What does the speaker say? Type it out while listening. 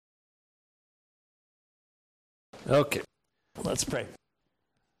Okay, let's pray.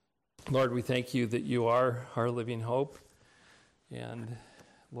 Lord, we thank you that you are our living hope. And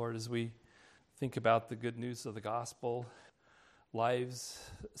Lord, as we think about the good news of the gospel, lives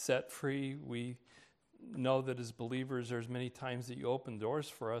set free, we know that as believers, there's many times that you open doors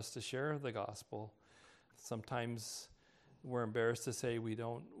for us to share the gospel. Sometimes we're embarrassed to say we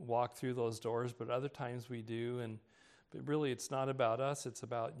don't walk through those doors, but other times we do. But really, it's not about us. It's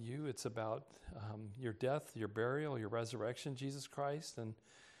about you. It's about your death, your burial, your resurrection, Jesus Christ.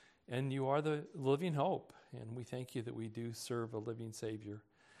 And you are the living hope. And we thank you that we do serve a living Savior.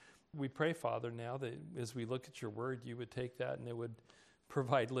 We pray, Father, now that as we look at your word, you would take that and it would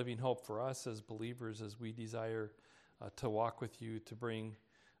provide living hope for us as believers as we desire to walk with you, to bring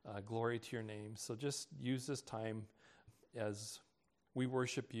glory to your name. So just use this time as we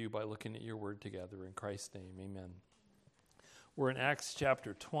worship you by looking at your word together. In Christ's name, amen. We're in Acts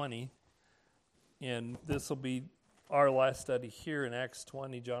chapter 20, and this will be our last study here in Acts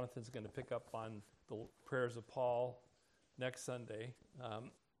 20. Jonathan's going to pick up on the prayers of Paul next Sunday.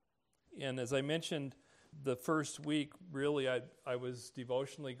 And as I mentioned, the first week, really, I was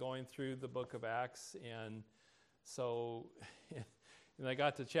devotionally going through the book of Acts, and so and I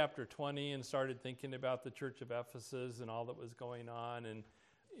got to chapter 20 and started thinking about the church of Ephesus and all that was going on,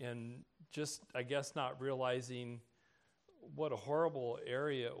 and just, I guess, not realizing what a horrible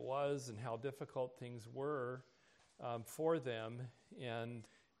area it was and how difficult things were for them.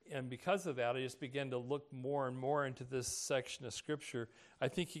 And because of that, I just began to look more and more into this section of Scripture. I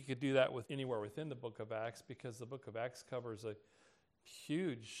think you could do that with anywhere within the book of Acts, because the book of Acts covers a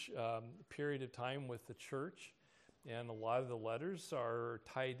huge period of time with the church, and a lot of the letters are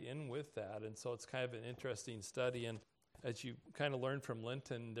tied in with that. And so it's kind of an interesting study. And as you kind of learned from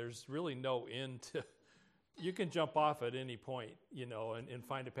Linton, there's really no end to you can jump off at any point, and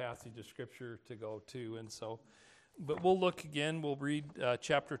find a passage of Scripture to go to. And so, but we'll look again. We'll read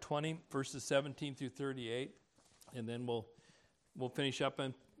chapter 20, verses 17 through 38, and then we'll finish up.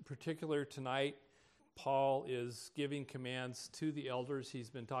 In particular tonight, Paul is giving commands to the elders. He's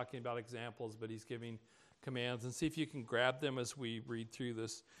been talking about examples, but he's giving commands. And see if you can grab them as we read through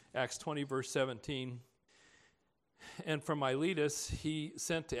this. Acts 20, verse 17. And from Miletus he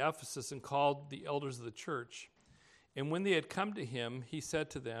sent to Ephesus and called the elders of the church. And when they had come to him, he said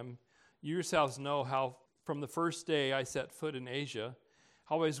to them, "You yourselves know how from the first day I set foot in Asia,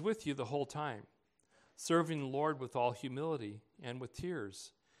 how I was with you the whole time, serving the Lord with all humility and with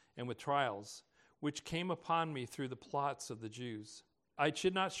tears and with trials, which came upon me through the plots of the Jews. I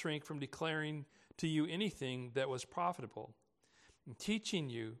should not shrink from declaring to you anything that was profitable, teaching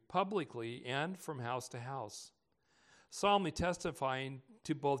you publicly and from house to house, solemnly testifying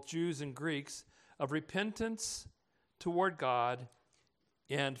to both Jews and Greeks of repentance toward God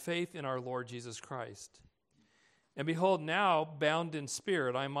and faith in our Lord Jesus Christ. And behold, now, bound in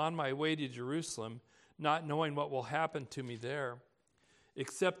spirit, I am on my way to Jerusalem, not knowing what will happen to me there,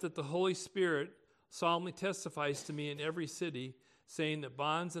 except that the Holy Spirit solemnly testifies to me in every city, saying that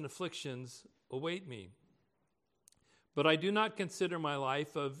bonds and afflictions await me. But I do not consider my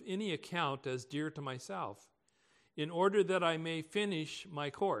life of any account as dear to myself, in order that I may finish my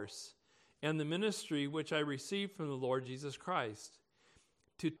course and the ministry which I received from the Lord Jesus Christ,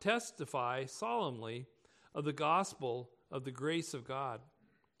 to testify solemnly of the gospel of the grace of God.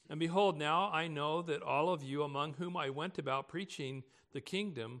 And behold, now I know that all of you among whom I went about preaching the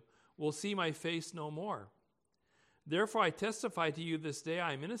kingdom will see my face no more. Therefore I testify to you this day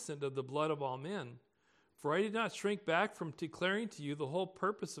I am innocent of the blood of all men, for I did not shrink back from declaring to you the whole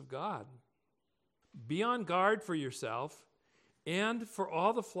purpose of God. Be on guard for yourself and for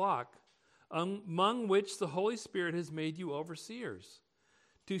all the flock, among which the Holy Spirit has made you overseers,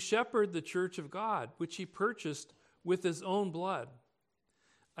 to shepherd the church of God, which he purchased with his own blood.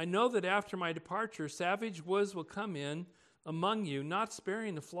 I know that after my departure, savage wolves will come in among you, not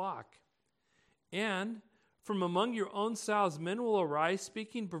sparing the flock. And from among your own selves men will arise,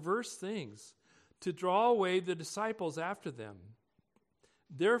 speaking perverse things, to draw away the disciples after them.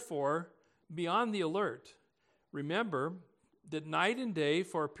 Therefore, be on the alert. Remember that night and day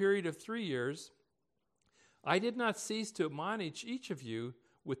for a period of 3 years, I did not cease to admonish each of you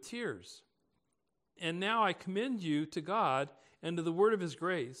with tears. And now I commend you to God and to the word of his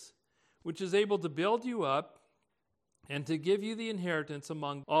grace, which is able to build you up and to give you the inheritance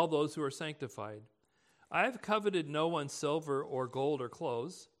among all those who are sanctified. I have coveted no one's silver or gold or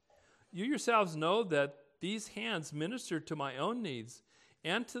clothes. You yourselves know that these hands ministered to my own needs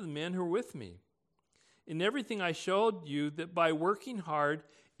and to the men who are with me. In everything I showed you that by working hard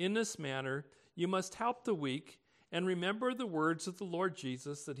in this manner, you must help the weak and remember the words of the Lord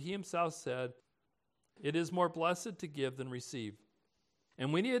Jesus, that he himself said, It is more blessed to give than receive."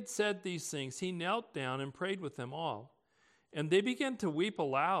 And when he had said these things, he knelt down and prayed with them all. And they began to weep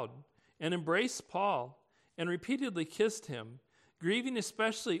aloud and embraced Paul and repeatedly kissed him, grieving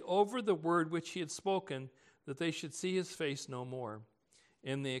especially over the word which he had spoken, that they should see his face no more.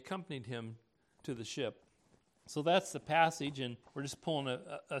 And they accompanied him to the ship. So that's the passage, and we're just pulling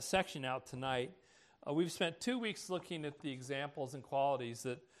a section out tonight. We've spent 2 weeks looking at the examples and qualities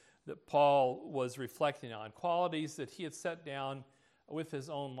that Paul was reflecting on, qualities that he had set down with his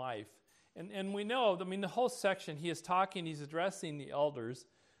own life. And we know, the whole section, he's addressing the elders,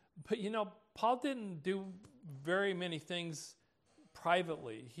 but Paul didn't do very many things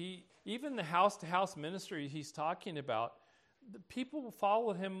privately. Even the house-to-house ministry he's talking about, the people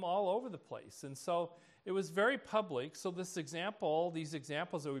followed him all over the place. And so it was very public. So these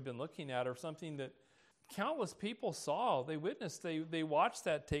examples that we've been looking at are something that countless people saw. They witnessed, they watched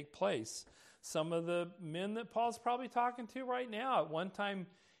that take place. Some of the men that Paul's probably talking to right now at one time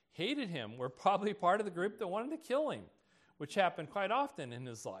hated him, were probably part of the group that wanted to kill him, which happened quite often in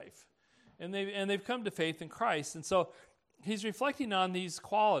his life. And they've come to faith in Christ. And so he's reflecting on these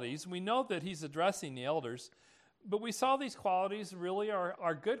qualities. We know that he's addressing the elders, but we saw these qualities really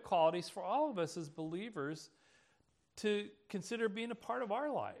are good qualities for all of us as believers to consider being a part of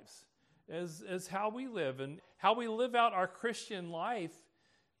our lives, as how we live and how we live out our Christian life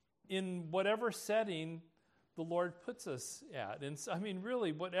in whatever setting the Lord puts us at. And so,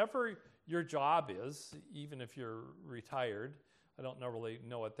 really, whatever your job is, even if you're retired, I don't really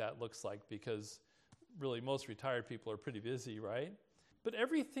know what that looks like, because really most retired people are pretty busy, right? But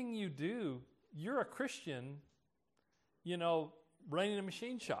everything you do, you're a Christian, running a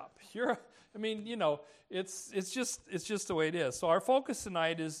machine shop. It's just the way it is. So our focus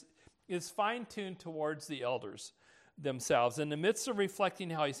tonight is fine-tuned towards the elders themselves. In the midst of reflecting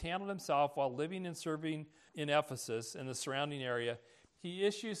how he's handled himself while living and serving in Ephesus and the surrounding area, he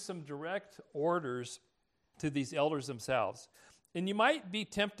issues some direct orders to these elders themselves. And you might be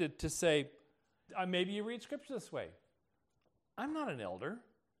tempted to say, maybe you read Scripture this way: I'm not an elder,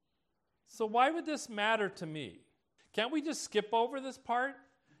 so why would this matter to me? Can't we just skip over this part?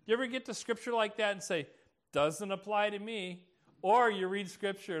 You ever get to Scripture like that and say, doesn't apply to me? Or you read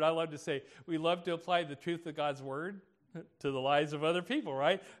Scripture, and I love to say, we love to apply the truth of God's Word to the lives of other people,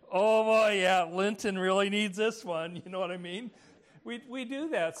 right? Oh, boy, yeah, Linton really needs this one. You know what I mean? We do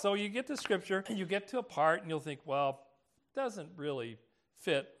that. So you get to Scripture, and you get to a part, and you'll think, well, it doesn't really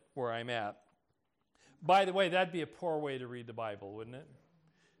fit where I'm at. By the way, that'd be a poor way to read the Bible, wouldn't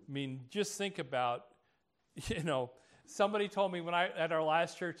it? Just think about, somebody told me at our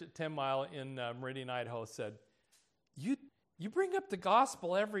last church at 10 Mile in Meridian, Idaho, said, you bring up the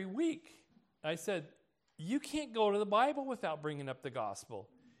gospel every week. I said, you can't go to the Bible without bringing up the gospel.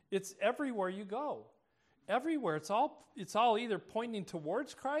 It's everywhere you go. Everywhere. It's all either pointing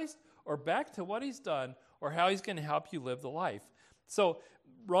towards Christ or back to what he's done or how he's going to help you live the life. So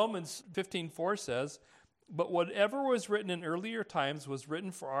Romans 15:4 says, "But whatever was written in earlier times was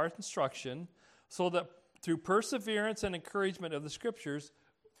written for our instruction, so that through perseverance and encouragement of the Scriptures,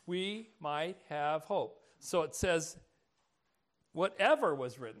 we might have hope." So it says, whatever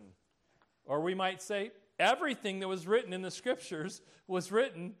was written. Or we might say, everything that was written in the Scriptures was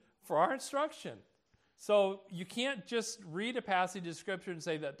written for our instruction. So you can't just read a passage of Scripture and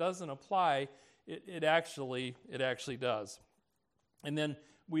say that doesn't apply. It actually does. And then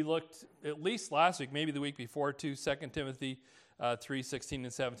we looked, at least last week, maybe the week before, to 2 Timothy 3:16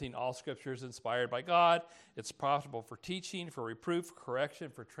 and 17. All Scripture is inspired by God. It's profitable for teaching, for reproof, for correction,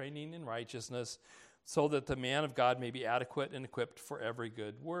 for training in righteousness, so that the man of God may be adequate and equipped for every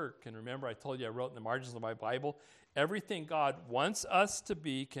good work. And remember, I told you I wrote in the margins of my Bible, everything God wants us to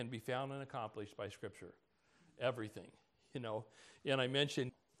be can be found and accomplished by Scripture. Everything, And I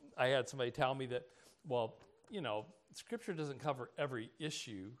mentioned, I had somebody tell me that, Scripture doesn't cover every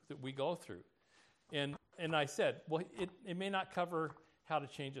issue that we go through. And I said, well, it may not cover how to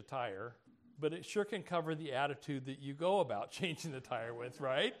change a tire, but it sure can cover the attitude that you go about changing the tire with,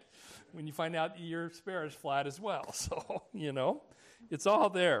 right? When you find out your spare is flat as well. So, it's all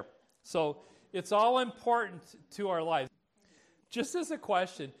there. So it's all important to our lives. Just as a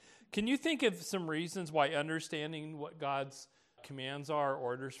question, can you think of some reasons why understanding what God's commands are,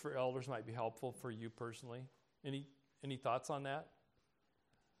 orders for elders, might be helpful for you personally? Any thoughts on that?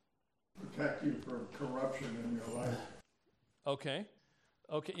 Protect you from corruption in your life. Okay,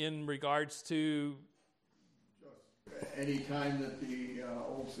 in regards to? Just any time that the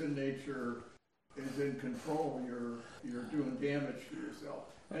old sin nature is in control, you're doing damage to yourself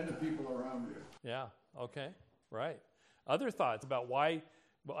and the people around you. Yeah, okay, right. Other thoughts about why,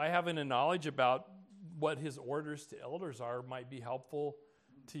 having a knowledge about what his orders to elders are might be helpful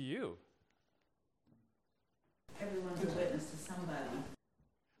to you. Everyone's a witness to somebody.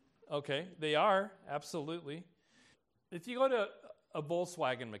 Okay, they are, absolutely. If you go to a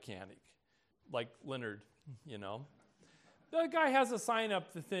Volkswagen mechanic, like Leonard, the guy has a sign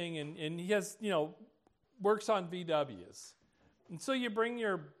up the thing, and he has, works on VWs. And so you bring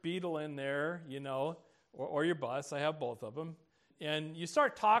your Beetle in there, or your bus. I have both of them. And you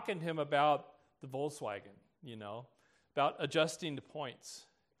start talking to him about the Volkswagen, about adjusting the points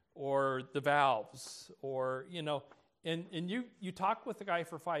or the valves or, and you talk with the guy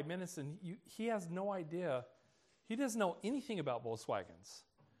for 5 minutes and he has no idea. He doesn't know anything about Volkswagens,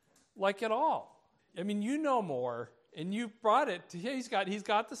 like at all. I mean, you know more, and you brought it to him. He's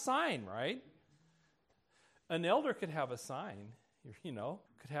got the sign, right? An elder could have a sign,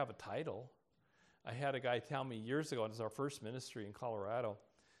 could have a title. I had a guy tell me years ago, it was our first ministry in Colorado,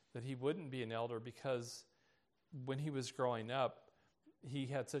 that he wouldn't be an elder because when he was growing up, he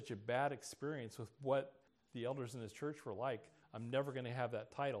had such a bad experience with what the elders in his church were like. I'm never going to have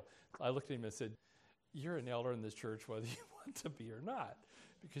that title. I looked at him and said, you're an elder in this church whether you want to be or not,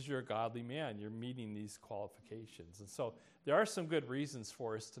 because you're a godly man. You're meeting these qualifications. And so there are some good reasons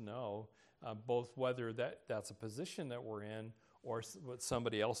for us to know both whether that's a position that we're in or what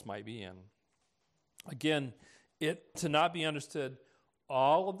somebody else might be in. Again, to not be understood,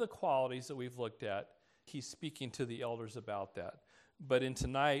 all of the qualities that we've looked at, he's speaking to the elders about that. But in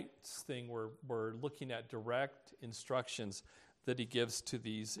tonight's thing, we're looking at direct instructions that he gives to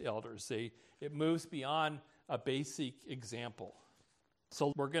these elders. It moves beyond a basic example.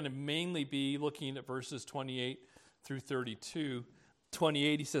 So we're going to mainly be looking at verses 28 through 32.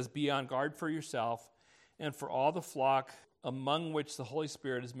 28, he says, be on guard for yourself and for all the flock among which the Holy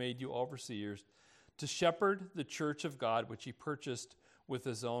Spirit has made you overseers, to shepherd the church of God, which he purchased with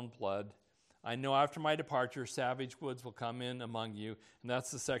his own blood. I know after my departure, savage woods will come in among you. And that's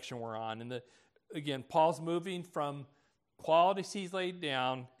the section we're on. And again, Paul's moving from qualities he's laid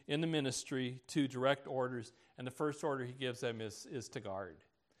down in the ministry to direct orders. And the first order he gives them is to guard.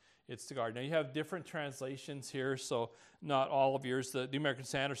 It's to guard. Now, you have different translations here, so not all of yours. The New American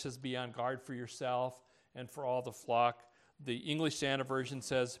Standard says, be on guard for yourself and for all the flock. The English Standard Version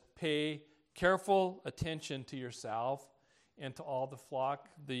says, pay careful attention to yourself and to all the flock.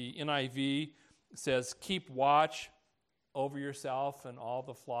 The NIV says, keep watch over yourself and all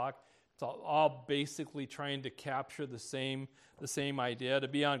the flock. It's all basically trying to capture the same idea. To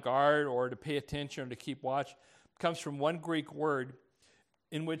be on guard or to pay attention or to keep watch comes from one Greek word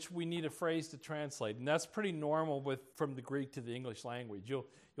in which we need a phrase to translate. And that's pretty normal from the Greek to the English language. You'll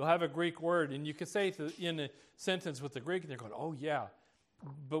have a Greek word, and you can say in a sentence with the Greek, and they're going, oh, yeah.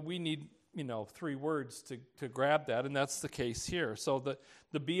 But we need 3 words to grab that, and that's the case here. So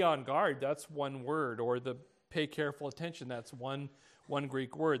the be on guard, that's one word, or the pay careful attention, that's one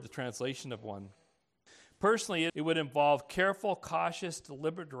Greek word, the translation of one. Personally, it would involve careful, cautious,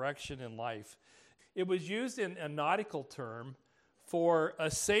 deliberate direction in life. It was used in a nautical term for a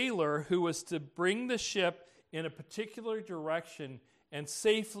sailor who was to bring the ship in a particular direction and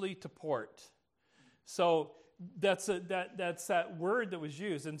safely to port. So that's that word that was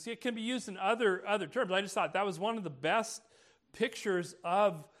used. And see, it can be used in other terms. I just thought that was one of the best pictures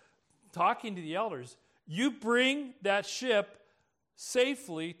of talking to the elders. You bring that ship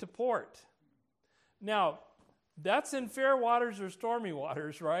safely to port. Now, that's in fair waters or stormy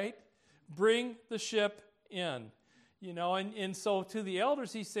waters, right? Bring the ship in. And so to the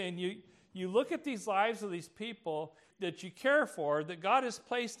elders, he's saying, you look at these lives of these people that you care for, that God has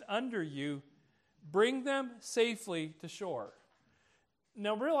placed under you, bring them safely to shore.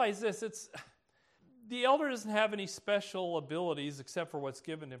 Now realize this, the elder doesn't have any special abilities except for what's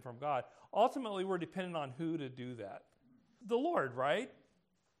given him from God. Ultimately, we're dependent on who to do that. The Lord, right?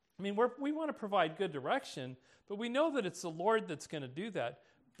 I mean, we want to provide good direction, but we know that it's the Lord that's going to do that.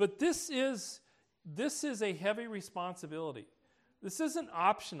 But this is a heavy responsibility. This isn't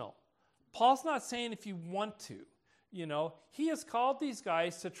optional. Paul's not saying if you want to. He has called these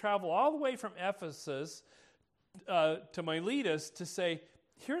guys to travel all the way from Ephesus to Miletus to say,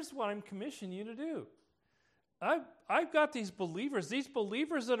 here's what I'm commissioning you to do. I've got these believers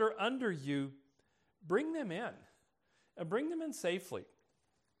that are under you, bring them in, and bring them in safely.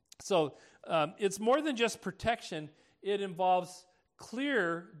 So it's more than just protection. It involves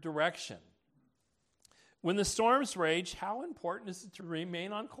clear direction. When the storms rage, how important is it to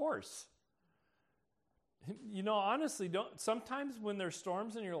remain on course? Honestly, sometimes when there's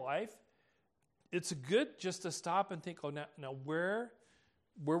storms in your life, it's good just to stop and think, oh, now where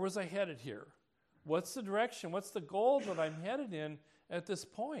was I headed here? What's the direction? What's the goal that I'm headed in at this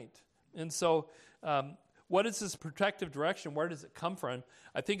point? And so what is this protective direction? Where does it come from?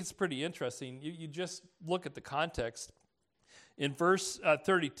 I think it's pretty interesting. You just look at the context. In verse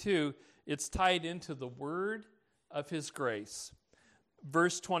 32, it's tied into the word of his grace.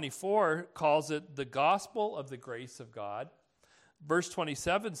 Verse 24 calls it the gospel of the grace of God. Verse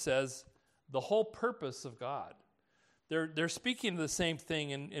 27 says the whole purpose of God. They're speaking of the same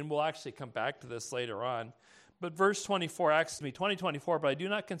thing, and we'll actually come back to this later on. But verse 24 asks me, 2024, but I do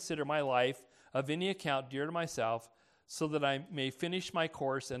not consider my life of any account dear to myself, so that I may finish my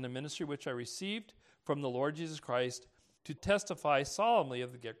course and the ministry which I received from the Lord Jesus Christ to testify solemnly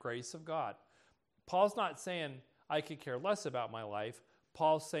of the grace of God. Paul's not saying I could care less about my life.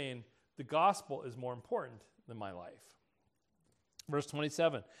 Paul's saying the gospel is more important than my life. Verse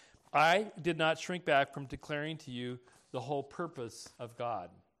 27, I did not shrink back from declaring to you the whole purpose of God.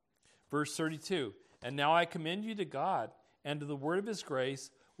 Verse 32, and now I commend you to God and to the word of his grace,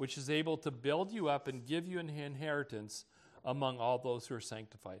 which is able to build you up and give you an inheritance among all those who are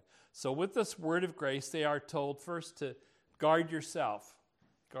sanctified. So with this word of grace, they are told first to guard yourself.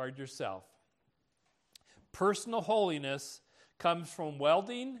 Guard yourself. Personal holiness comes from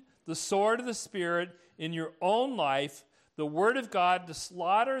wielding the sword of the Spirit in your own life, the word of God, to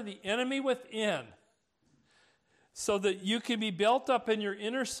slaughter the enemy within, so that you can be built up in your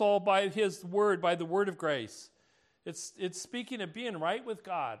inner soul by his word, by the word of grace. It's speaking of being right with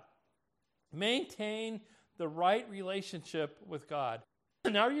God. Maintain the right relationship with God.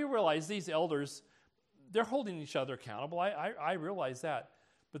 And now you realize these elders, they're holding each other accountable. I realize that.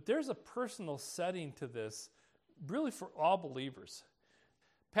 But there's a personal setting to this, really for all believers.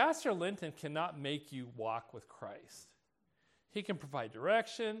 Pastor Linton cannot make you walk with Christ. He can provide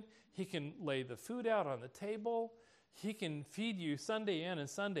direction. He can lay the food out on the table. He can feed you Sunday in and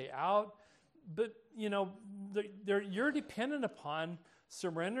Sunday out. But, you're dependent upon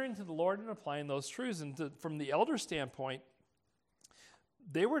surrendering to the Lord and applying those truths. And from the elder standpoint,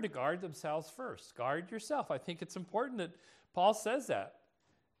 they were to guard themselves first. Guard yourself. I think it's important that Paul says that.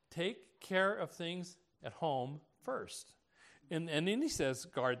 Take care of things at home first. And then he says,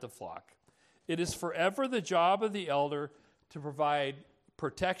 guard the flock. It is forever the job of the elder to provide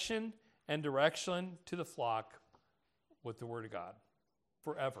protection and direction to the flock with the word of God.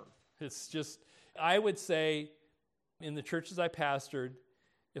 Forever. It's just, I would say, in the churches I pastored,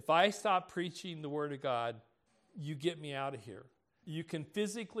 if I stop preaching the word of God, you get me out of here. You can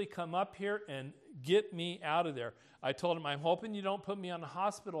physically come up here and get me out of there. I told him, I'm hoping you don't put me on the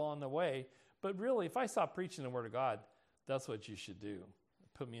hospital on the way. But really, if I stop preaching the word of God, that's what you should do.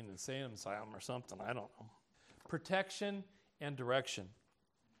 Put me in an insane asylum or something. I don't know. Protection and direction.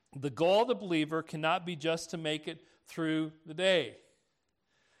 The goal of the believer cannot be just to make it through the day.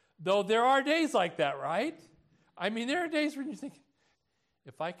 Though there are days like that, right? I mean, there are days when you're thinking,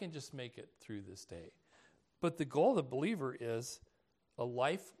 if I can just make it through this day. But the goal of the believer is a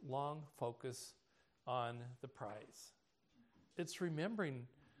lifelong focus on the prize. It's remembering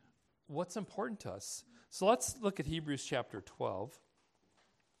what's important to us. So let's look at Hebrews chapter 12.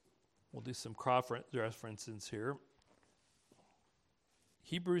 We'll do some cross-references here.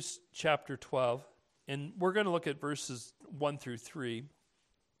 Hebrews chapter 12, and we're going to look at verses 1 through 3.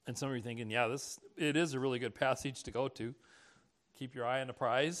 And some of you are thinking, it is a really good passage to go to. Keep your eye on the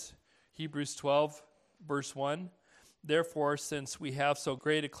prize. Hebrews 12, verse 1. Therefore, since we have so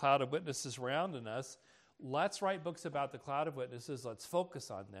great a cloud of witnesses surrounding us, let's write books about the cloud of witnesses. Let's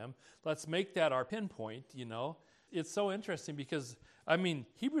focus on them. Let's make that our pinpoint, It's so interesting because,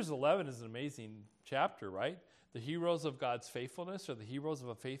 Hebrews 11 is an amazing chapter, right? The heroes of God's faithfulness or the heroes of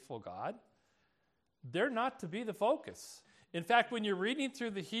a faithful God, they're not to be the focus. In fact, when you're reading through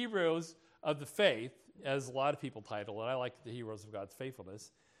the heroes of the faith, as a lot of people title it, I like the heroes of God's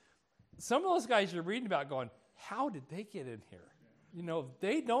faithfulness, some of those guys you're reading about going, how did they get in here?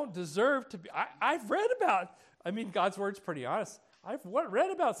 They don't deserve to be. I've read about, God's word's pretty honest. I've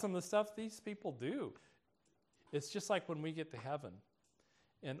read about some of the stuff these people do. It's just like when we get to heaven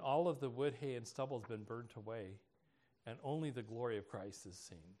and all of the wood, hay, and stubble has been burnt away and only the glory of Christ is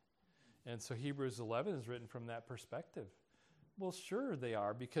seen. And so Hebrews 11 is written from that perspective. Well, sure they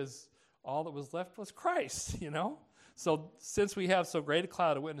are, because all that was left was Christ, So since we have so great a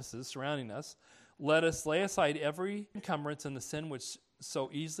cloud of witnesses surrounding us, let us lay aside every encumbrance and the sin which so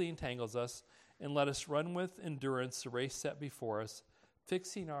easily entangles us, and let us run with endurance the race set before us,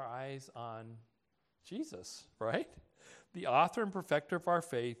 fixing our eyes on Jesus, right? The author and perfecter of our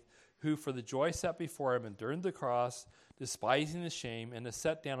faith, who for the joy set before him endured the cross, despising the shame, and is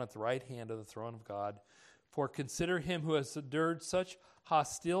set down at the right hand of the throne of God. For consider him who has endured such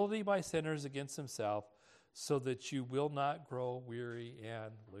hostility by sinners against himself, so that you will not grow weary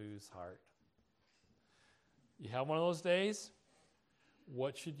and lose heart. You have one of those days?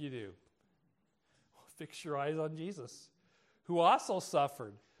 What should you do? Fix your eyes on Jesus, who also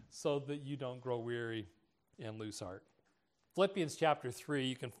suffered so that you don't grow weary and lose heart. Philippians chapter 3,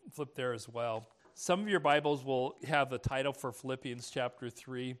 you can flip there as well. Some of your Bibles will have the title for Philippians chapter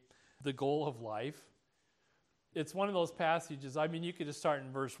 3, The Goal of Life. It's one of those passages, I mean, you could just start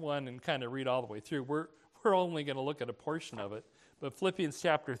in verse 1 and kind of read all the way through. We're only going to look at a portion of it. But Philippians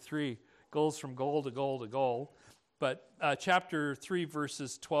chapter 3 goes from goal to goal to goal. But chapter 3,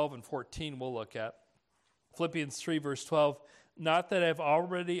 verses 12 and 14 we'll look at. Philippians 3, verse 12, not that I've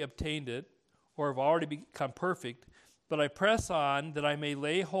already obtained it or have already become perfect, but I press on that I may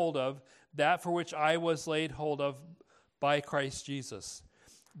lay hold of that for which I was laid hold of by Christ Jesus.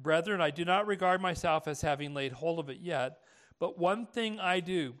 Brethren, I do not regard myself as having laid hold of it yet, but one thing I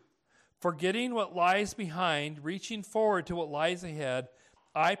do, forgetting what lies behind, reaching forward to what lies ahead,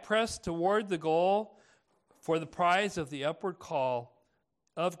 I press toward the goal for the prize of the upward call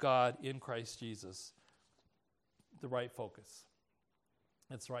of God in Christ Jesus. The right focus.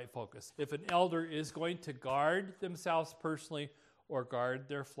 It's the right focus. If an elder is going to guard themselves personally or guard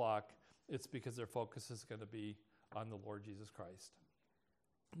their flock, it's because their focus is going to be on the Lord Jesus Christ.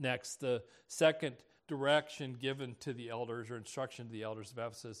 Next, the second direction given to the elders, or instruction to the elders of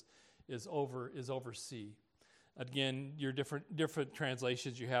Ephesus, is oversee. Again, your different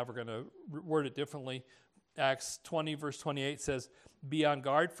translations you have are going to word it differently. Acts 20, verse 28 says, be on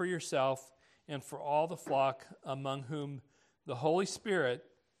guard for yourself and for all the flock among whom the Holy Spirit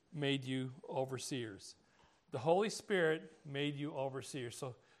made you overseers. The Holy Spirit made you overseers.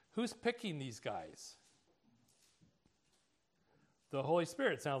 So who's picking these guys? The Holy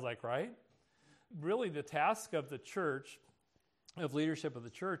Spirit, sounds like, right? Really, the task of the church, of leadership of the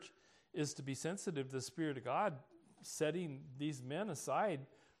church, is to be sensitive to the Spirit of God setting these men aside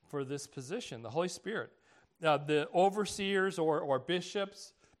for this position, the Holy Spirit. The overseers or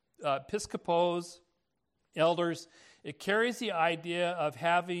bishops, episcopos, elders, it carries the idea of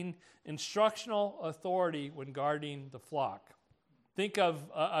having instructional authority when guarding the flock. Think of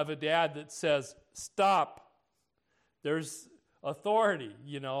a dad that says, stop. There's authority,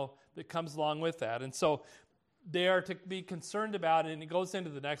 that comes along with that. And so they are to be concerned about, and it goes into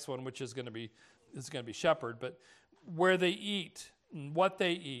the next one, which is going to be shepherd, but where they eat and what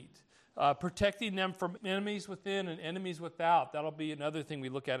they eat, protecting them from enemies within and enemies without. That'll be another thing we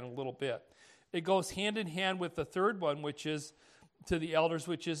look at in a little bit. It goes hand in hand with the third one, which is to the elders,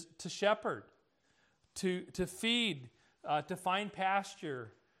 which is to shepherd, to feed, to find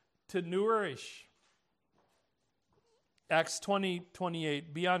pasture, to nourish. Acts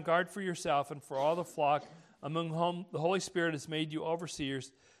 20:28, be on guard for yourself and for all the flock among whom the Holy Spirit has made you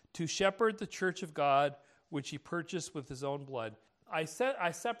overseers, to shepherd the church of God, which he purchased with his own blood. I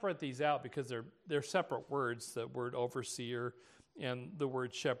separate these out because they're separate words, the word overseer and the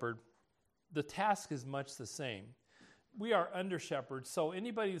word shepherd. The task is much the same. We are under shepherds, so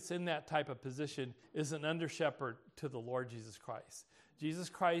anybody that's in that type of position is an under shepherd to the Lord Jesus Christ. Jesus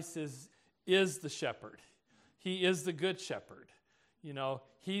Christ is the shepherd. He is the good shepherd.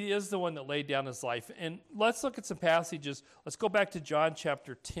 He is the one that laid down his life. And let's look at some passages. Let's go back to John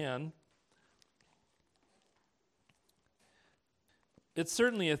chapter 10. It's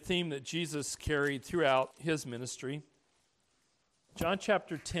certainly a theme that Jesus carried throughout his ministry. John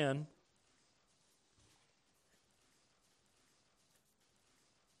chapter 10.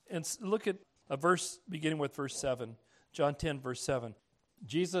 And look at a verse beginning with verse 7. John 10, verse 7.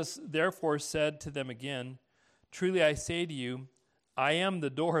 Jesus therefore said to them again, truly I say to you, I am the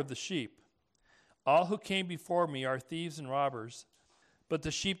door of the sheep. All who came before me are thieves and robbers, but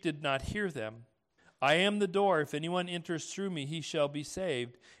the sheep did not hear them. I am the door. If anyone enters through me, he shall be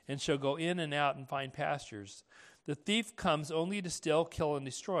saved, and shall go in and out and find pastures. The thief comes only to steal, kill, and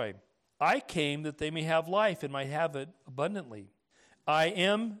destroy. I came that they may have life and might have it abundantly. I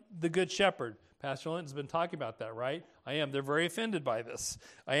am the good shepherd. Pastor Linton's been talking about that, right? I am. They're very offended by this.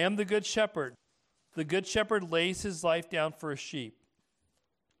 I am the good shepherd. The good shepherd lays his life down for a sheep.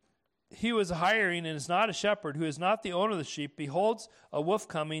 He who is hiring and is not a shepherd, who is not the owner of the sheep, beholds a wolf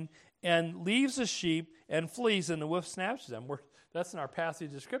coming and leaves the sheep and flees, and the wolf snatches them. That's in our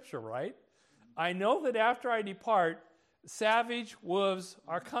passage of Scripture, right? I know that after I depart, savage wolves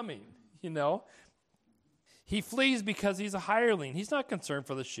are coming, He flees because he's a hireling. He's not concerned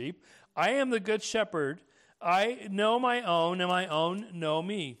for the sheep. I am the good shepherd. I know my own, and my own know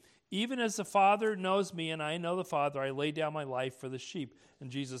me. Even as the Father knows me, and I know the Father, I lay down my life for the sheep.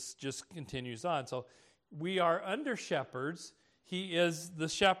 And Jesus just continues on. So we are under shepherds. He is the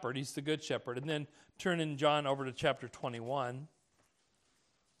shepherd. He's the good shepherd. And then turn in John over to chapter 21.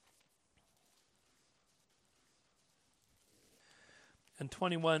 And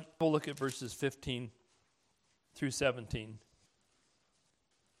 21, we'll look at verses 15 through 17.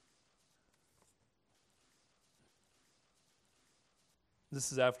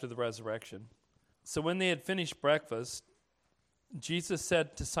 This is after the resurrection. So when they had finished breakfast, Jesus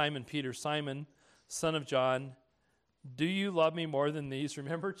said to Simon Peter, Simon, son of John, do you love me more than these?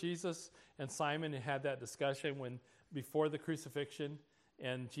 Remember Jesus and Simon had that discussion before the crucifixion,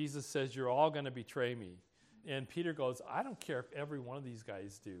 and Jesus says, you're all going to betray me. And Peter goes, I don't care if every one of these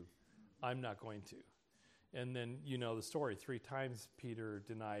guys do. I'm not going to. And then you know the story. 3 times Peter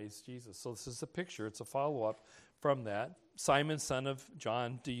denies Jesus. So this is a picture. It's a follow-up from that. Simon, son of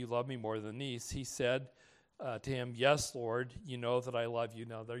John, do you love me more than these? He said to him, yes, Lord, you know that I love you.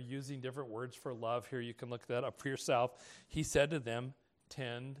 Now, they're using different words for love here. You can look that up for yourself. He said to them,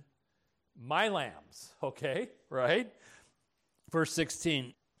 tend my lambs. Okay, right? Verse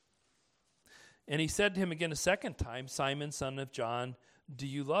 16. And he said to him again a second time, Simon, son of John, do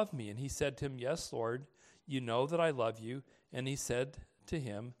you love me? And he said to him, yes, Lord, you know that I love you. And he said to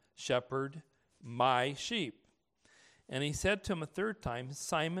him, shepherd my sheep. And he said to him a third time,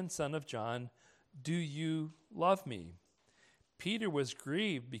 Simon, son of John, do you love me? Peter was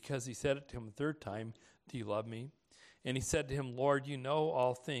grieved because he said it to him a third time, do you love me? And he said to him, Lord, you know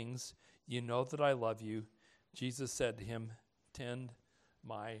all things. You know that I love you. Jesus said to him, tend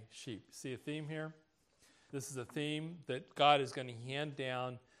my sheep. See a theme here? This is a theme that God is going to hand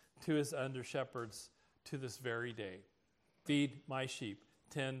down to his under shepherds to this very day. Feed my sheep.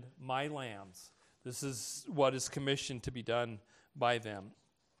 Tend my lambs. This is what is commissioned to be done by them.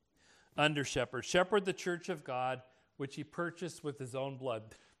 Under shepherd. Shepherd the church of God, which he purchased with his own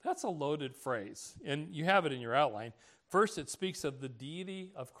blood. That's a loaded phrase, and you have it in your outline. First, it speaks of the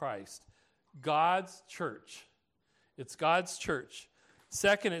deity of Christ. God's church. It's God's church.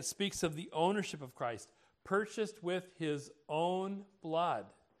 Second, it speaks of the ownership of Christ, purchased with his own blood.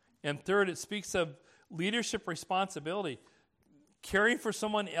 And third, it speaks of leadership responsibility, caring for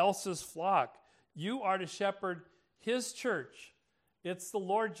someone else's flock. You are to shepherd his church. It's the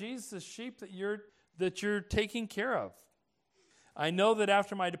Lord Jesus' sheep that you're taking care of. I know that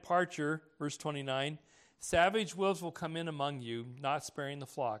after my departure, verse 29, savage wolves will come in among you, not sparing the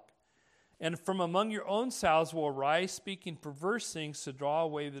flock. And from among your own selves will arise, speaking perverse things to draw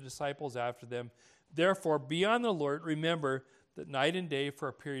away the disciples after them. Therefore, be on the alert. Remember that night and day for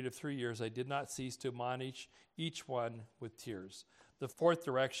a period of 3 years I did not cease to admonish each one with tears. The fourth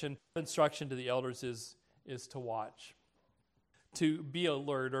instruction to the elders is to watch. To be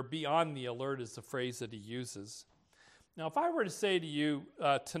alert, or be on the alert is the phrase that he uses. Now, if I were to say to you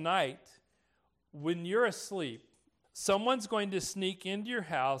tonight, when you're asleep, someone's going to sneak into your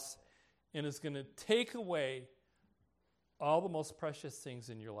house and is going to take away all the most precious things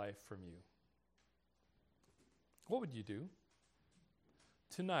in your life from you, what would you do?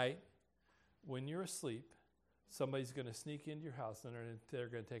 Tonight, when you're asleep, somebody's going to sneak into your house and they're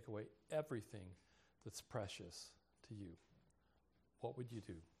going to take away everything that's precious to you. What would you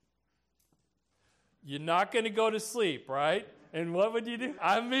do? You're not going to go to sleep, right? And what would you do?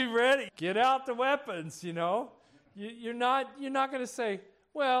 I'd be ready. Get out the weapons, you know. You're not going to say,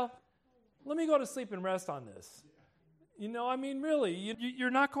 well, let me go to sleep and rest on this. You know, I mean, really,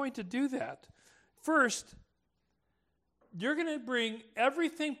 you're not going to do that. First, you're going to bring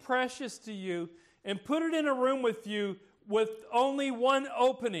everything precious to you and put it in a room with you with only one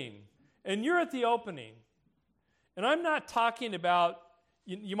opening. And you're at the opening. And I'm not talking about,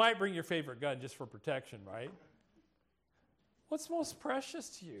 you might bring your favorite gun just for protection, right? What's most precious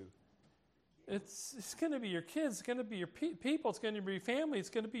to you? It's going to be your kids. It's going to be your people. It's going to be your family. It's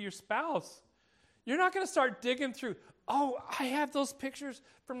going to be your spouse. You're not going to start digging through, oh, I have those pictures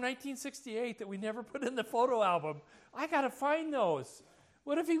from 1968 that we never put in the photo album. I got to find those.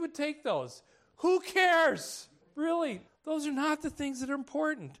 What if he would take those? Who cares? Really, those are not the things that are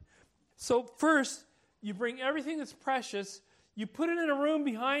important. So first, you bring everything that's precious, you put it in a room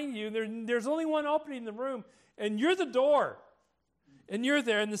behind you, there's only one opening in the room, and you're the door. And you're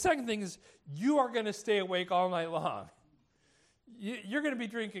there. And the second thing is, you are going to stay awake all night long. You're going to be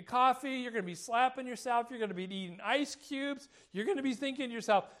drinking coffee, you're going to be slapping yourself, you're going to be eating ice cubes, you're going to be thinking to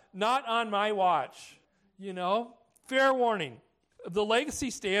yourself, not on my watch. You know? Fair warning. The Legacy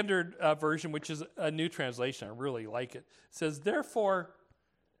Standard Version, which is a new translation, I really like it, says, therefore,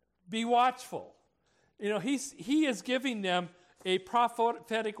 be watchful. You know, he is giving them a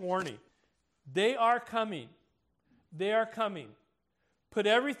prophetic warning. They are coming. They are coming. Put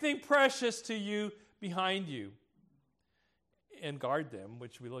everything precious to you behind you. and guard them,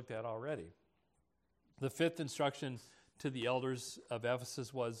 which we looked at already. The fifth instruction to the elders of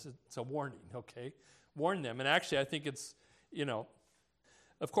Ephesus was, it's a warning, okay? Warn them. And actually, I think it's,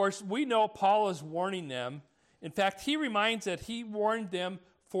 of course, we know Paul is warning them. In fact, he reminds that he warned them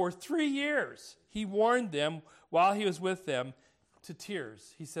for 3 years. He warned them while he was with them to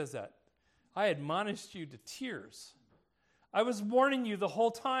tears. He says that. I admonished you to tears. I was warning you the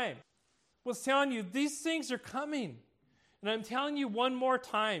whole time. I was telling you, these things are coming. And I'm telling you one more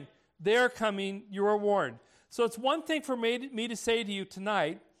time, they're coming, you are warned. So it's one thing for me to say to you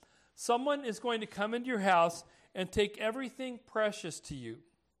tonight, someone is going to come into your house and take everything precious to you.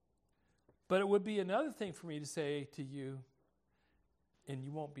 But it would be another thing for me to say to you, and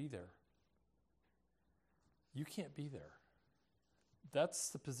you won't be there. You can't be there. That's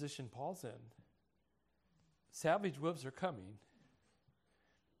the position Paul's in. Savage wolves are coming,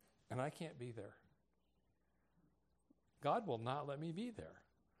 and I can't be there. God will not let me be there.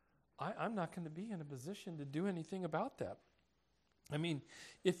 I'm not going to be in a position to do anything about that. I mean,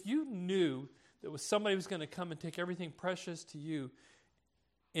 if you knew that somebody was going to come and take everything precious to you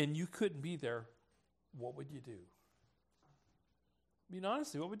and you couldn't be there, what would you do? I mean,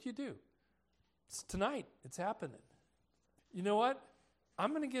 honestly, what would you do? It's tonight. It's happening. You know what? I'm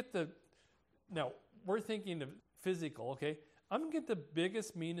going to get now, we're thinking of physical, okay? I'm going to get the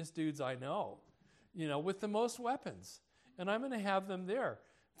biggest, meanest dudes I know, with the most weapons. And I'm going to have them there.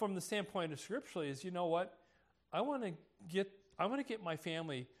 From the standpoint of scripturally is, you know what? I want to get my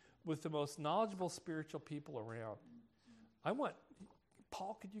family with the most knowledgeable spiritual people around.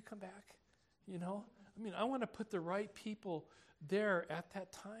 Paul, could you come back? I want to put the right people there at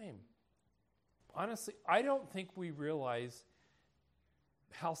that time. Honestly, I don't think we realize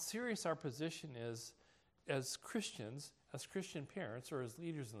how serious our position is as Christians, as Christian parents, or as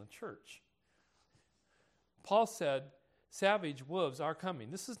leaders in the church. Paul said, savage wolves are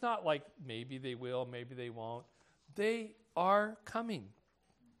coming. This is not like maybe they will, maybe they won't. They are coming.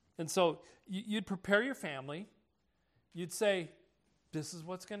 And so you'd prepare your family. You'd say, this is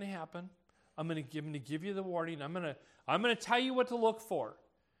what's going to happen. I'm going to give you the warning. I'm going to tell you what to look for.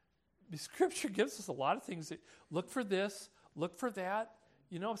 The scripture gives us a lot of things. Look for this, look for that.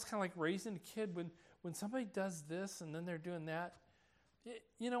 It's kind of like raising a kid when somebody does this and then they're doing that.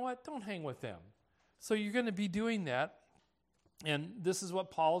 You know what? Don't hang with them. So you're going to be doing that. And this is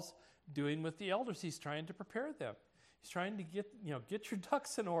what Paul's doing with the elders. He's trying to prepare them. He's trying to get your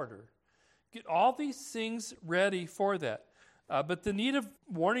ducks in order. Get all these things ready for that. But the need of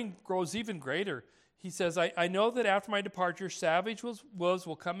warning grows even greater. He says, I know that after my departure, savage wolves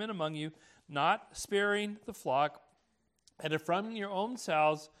will come in among you, not sparing the flock. And if from your own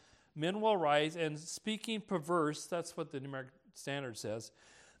selves men will rise and speaking perverse, that's what the New American Standard says.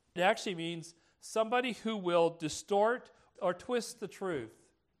 It actually means somebody who will distort or twist the truth.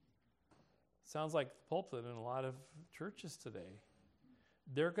 Sounds like the pulpit in a lot of churches today.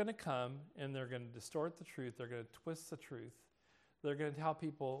 They're going to come and they're going to distort the truth. They're going to twist the truth. They're going to tell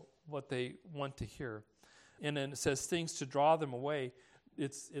people what they want to hear. And then it says things to draw them away.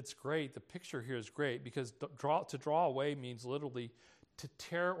 It's great. The picture here is great because to draw away means literally to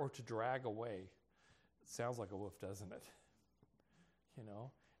tear or to drag away. It sounds like a wolf, doesn't it?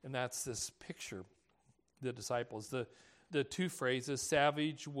 And that's this picture. The disciples, the two phrases,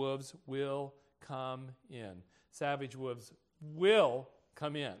 savage wolves will come in. Savage wolves will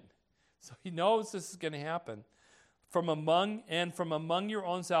come in. So he knows this is going to happen. From among your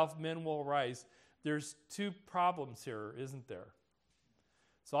own self, men will rise. There's two problems here, isn't there?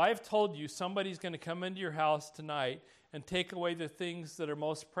 So I've told you somebody's going to come into your house tonight and take away the things that are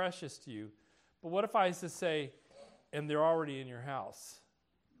most precious to you. But what if I was to say, and they're already in your house?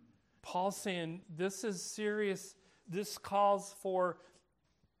 Paul's saying this is serious. This calls for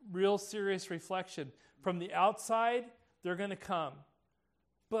real serious reflection. From the outside, they're going to come,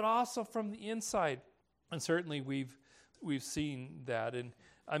 but also from the inside. And certainly we've seen that. And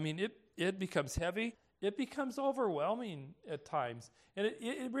I mean, it becomes heavy. It becomes overwhelming at times. And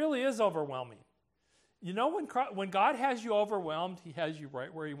it really is overwhelming. When God has you overwhelmed, he has you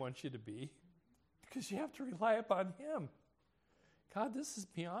right where he wants you to be because you have to rely upon him. God, this is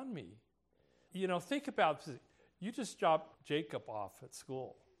beyond me. Think about, you just dropped Jacob off at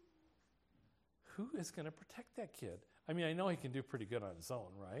school. Who is going to protect that kid? I mean, I know he can do pretty good on his own,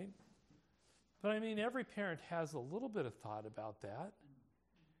 right? But I mean, every parent has a little bit of thought about that.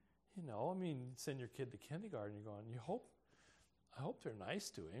 Send your kid to kindergarten, you're going, I hope they're nice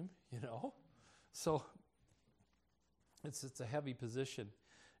to him, So it's a heavy position.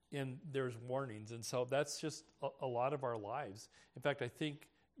 And there's warnings. And so that's just a lot of our lives. In fact, I think,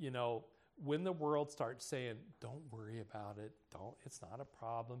 when the world starts saying, don't worry about it, it's not a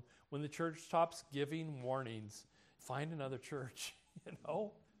problem. When the church stops giving warnings, find another church,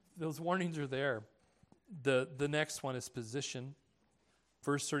 Those warnings are there. The next one is position.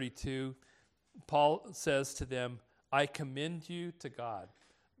 Verse 32, Paul says to them, I commend you to God.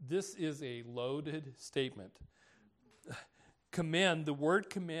 This is a loaded statement. Commend, the word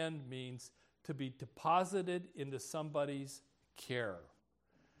commend means to be deposited into somebody's care.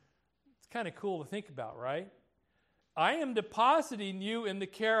 It's kind of cool to think about, right? I am depositing you in the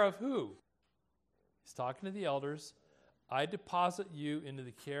care of who? He's talking to the elders. I deposit you into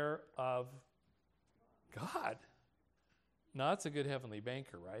the care of God. Now, that's a good heavenly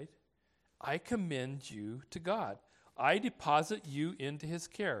banker, right? I commend you to God. I deposit you into his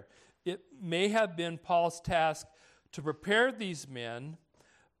care. It may have been Paul's task to prepare these men,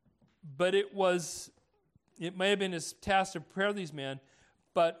 but it may have been his task to prepare these men,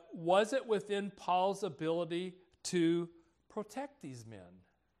 but was it within Paul's ability to protect these men?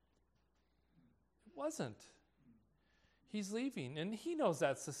 It wasn't. He's leaving, and he knows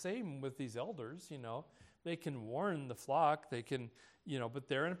that's the same with these elders, They can warn the flock, they can, but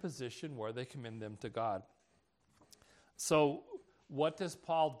they're in a position where they commend them to God. So what does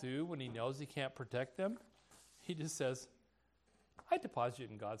Paul do when he knows he can't protect them? He just says, I deposit you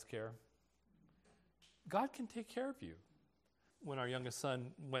in God's care. God can take care of you. When our youngest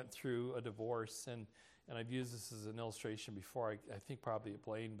son went through a divorce, and I've used this as an illustration before, I think probably at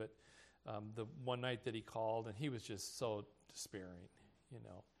Blaine, but the one night that he called, and he was just so despairing,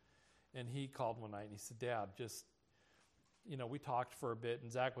 And he called one night and he said, Dad, just, we talked for a bit,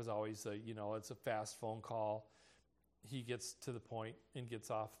 and Zach was always, it's a fast phone call. He gets to the point and gets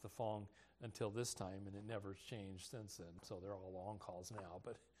off the phone until this time, and it never changed since then. So they're all long calls now.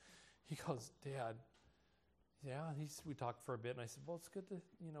 But he goes, Dad, yeah, we talked for a bit, and I said, well, it's good to,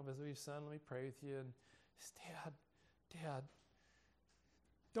 visit with your son. Let me pray with you. And he said, Dad,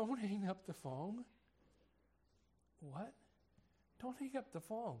 don't hang up the phone. What? Don't hang up the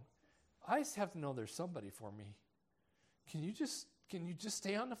phone. I just have to know there's somebody for me. Can you just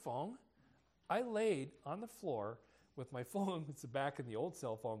stay on the phone? I laid on the floor with my phone, it's back in the old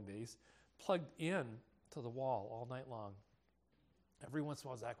cell phone days, plugged in to the wall all night long. Every once in a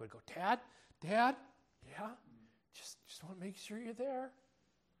while, Zach would go, Dad, yeah, just want to make sure you're there.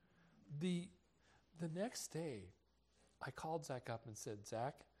 The next day, I called Zach up and said,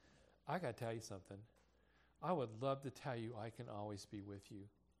 Zach, I got to tell you something. I would love to tell you I can always be with you.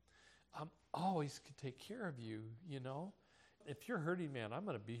 I'm always can take care of you, If you're hurting, man, I'm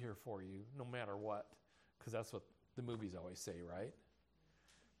going to be here for you no matter what, because that's what the movies always say, right?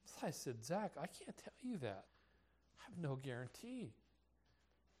 So I said, Zach, I can't tell you that. I have no guarantee,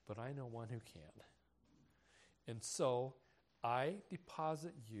 but I know one who can. And so I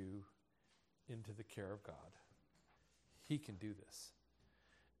deposit you into the care of God. He can do this.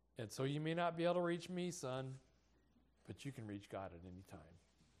 And so you may not be able to reach me, son, but you can reach God at any time.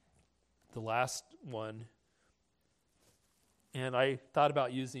 The last one, and I thought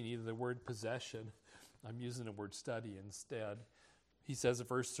about using either the word possession. I'm using the word study instead. He says in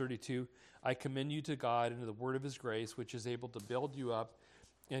verse 32, I commend you to God and to the word of his grace, which is able to build you up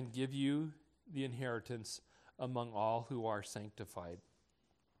and give you the inheritance among all who are sanctified.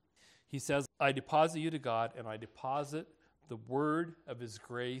 He says, I deposit you to God, and I deposit the word of his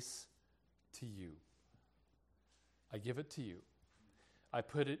grace to you. I give it to you. I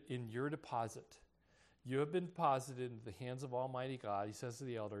put it in your deposit. You have been deposited into the hands of Almighty God, he says to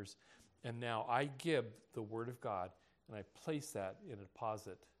the elders, and now I give the word of God, and I place that in a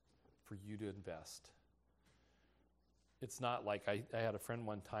deposit for you to invest. It's not like I had a friend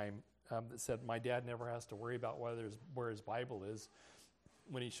one time that said, my dad never has to worry about where his Bible is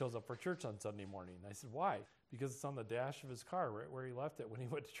when he shows up for church on Sunday morning. I said, why? Because it's on the dash of his car right where he left it when he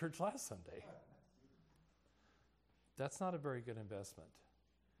went to church last Sunday. That's not a very good investment.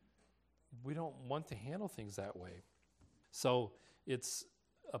 We don't want to handle things that way. So it's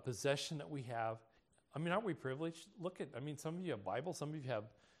a possession that we have. Aren't we privileged? Some of you have Bibles, some of you have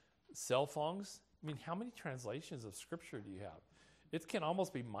cell phones. How many translations of Scripture do you have? It can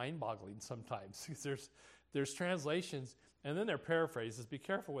almost be mind-boggling sometimes. There's translations, and then there are paraphrases. Be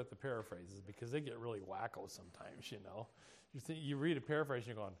careful with the paraphrases because they get really wacko sometimes, You read a paraphrase and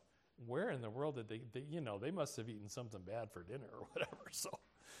you're going, where in the world did they must have eaten something bad for dinner or whatever.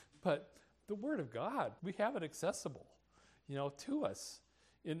 But the Word of God, we have it accessible, to us.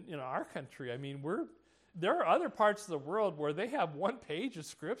 In our country, there are other parts of the world where they have one page of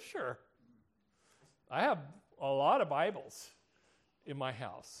Scripture. I have a lot of Bibles in my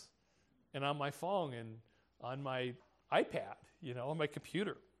house and on my phone and on my iPad, on my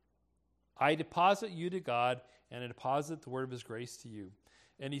computer. I deposit you to God, and I deposit the word of his grace to you.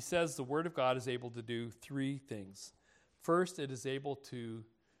 And he says the word of God is able to do three things. First, it is able to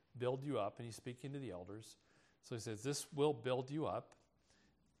build you up, and he's speaking to the elders. So he says, this will build you up.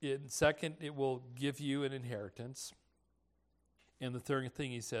 Second, it will give you an inheritance. And the third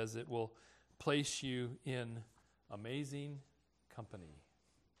thing he says, it will place you in amazing company.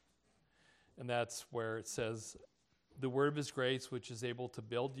 And that's where it says, the word of his grace, which is able to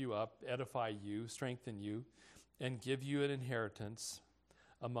build you up, edify you, strengthen you, and give you an inheritance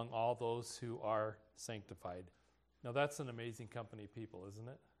among all those who are sanctified. Now that's an amazing company of people, isn't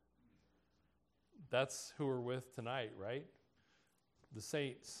it? That's who we're with tonight, right? The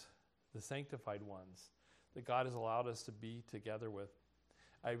saints, the sanctified ones that God has allowed us to be together with.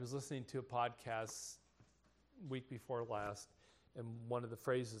 I was listening to a podcast week before last, and one of the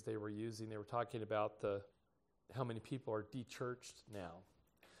phrases they were using, they were talking about how many people are de-churched now.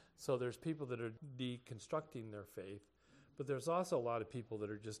 So there's people that are deconstructing their faith, but there's also a lot of people that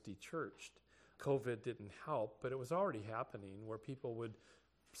are just de-churched. COVID didn't help, but it was already happening where people would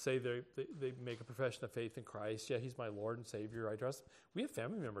say they make a profession of faith in Christ. Yeah, he's my Lord and Savior. I trust him. We have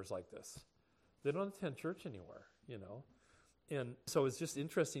family members like this. They don't attend church anywhere, And so it's just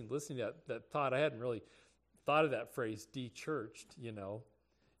interesting listening to that thought. I hadn't really thought of that phrase, de-churched,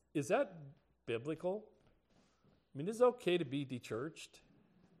 Is that biblical? I mean, is it okay to be de-churched?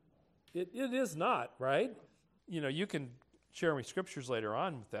 It is not, right? You can share me scriptures later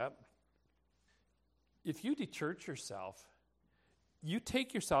on with that. If you de-church yourself, you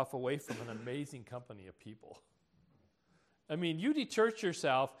take yourself away from an amazing company of people. I mean, you de-church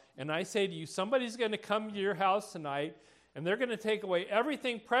yourself, and I say to you, somebody's going to come to your house tonight, and they're going to take away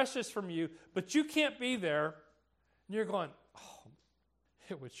everything precious from you, but you can't be there. And you're going, oh,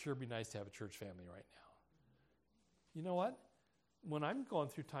 it would sure be nice to have a church family right now. You know what? When I'm going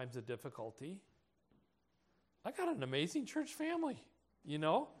through times of difficulty, I got an amazing church family,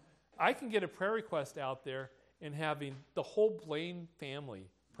 I can get a prayer request out there and having the whole Blaine family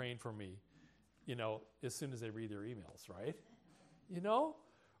praying for me, as soon as they read their emails, right?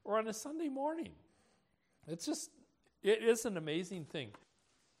 Or on a Sunday morning. It is an amazing thing.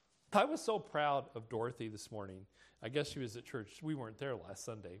 I was so proud of Dorothy this morning. I guess she was at church. We weren't there last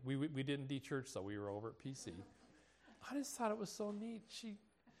Sunday. We didn't de-church, so we were over at PC. I just thought it was so neat. She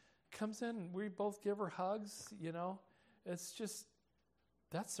comes in, and we both give her hugs, It's just,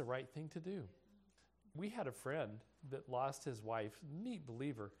 that's the right thing to do. We had a friend that lost his wife, neat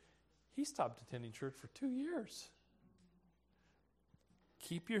believer. He stopped attending church for 2 years.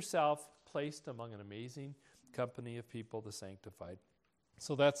 Keep yourself placed among an amazing company of people, the sanctified.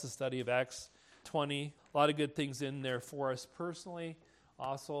 So that's the study of Acts 20. A lot of good things in there for us personally.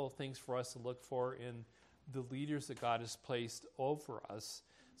 Also things for us to look for in the leaders that God has placed over us.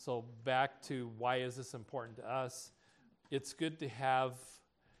 So back to why is this important to us? It's good to have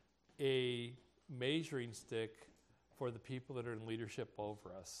a measuring stick for the people that are in leadership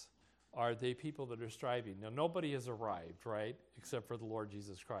over us. Are they people that are striving? Now, nobody has arrived, right, except for the Lord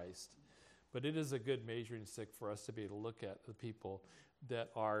Jesus Christ. But it is a good measuring stick for us to be able to look at the people that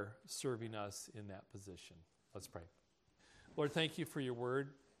are serving us in that position. Let's pray. Lord, thank you for your word.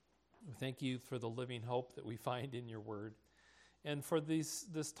 Thank you for the living hope that we find in your word. And for this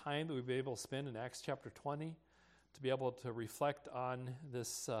time that we've been able to spend in Acts chapter 20, to be able to reflect on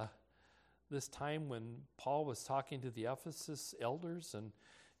this time when Paul was talking to the Ephesus elders, and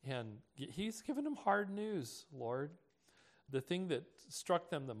he's given them hard news, Lord. The thing that struck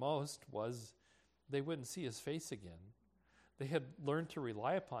them the most was they wouldn't see his face again. They had learned to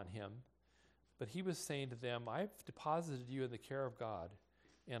rely upon him, but he was saying to them, I've deposited you in the care of God,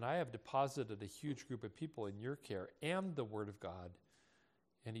 and I have deposited a huge group of people in your care and the Word of God.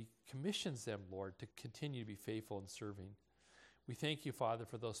 And he commissions them, Lord, to continue to be faithful in serving. We thank you, Father,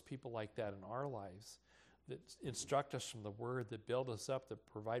 for those people like that in our lives that instruct us from the Word, that build us up, that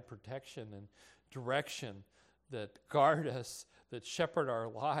provide protection and direction, that guard us, that shepherd our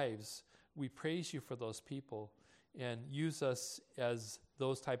lives. We praise you for those people and use us as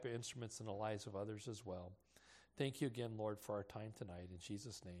those type of instruments in the lives of others as well. Thank you again, Lord, for our time tonight. In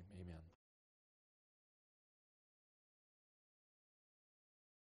Jesus' name, amen.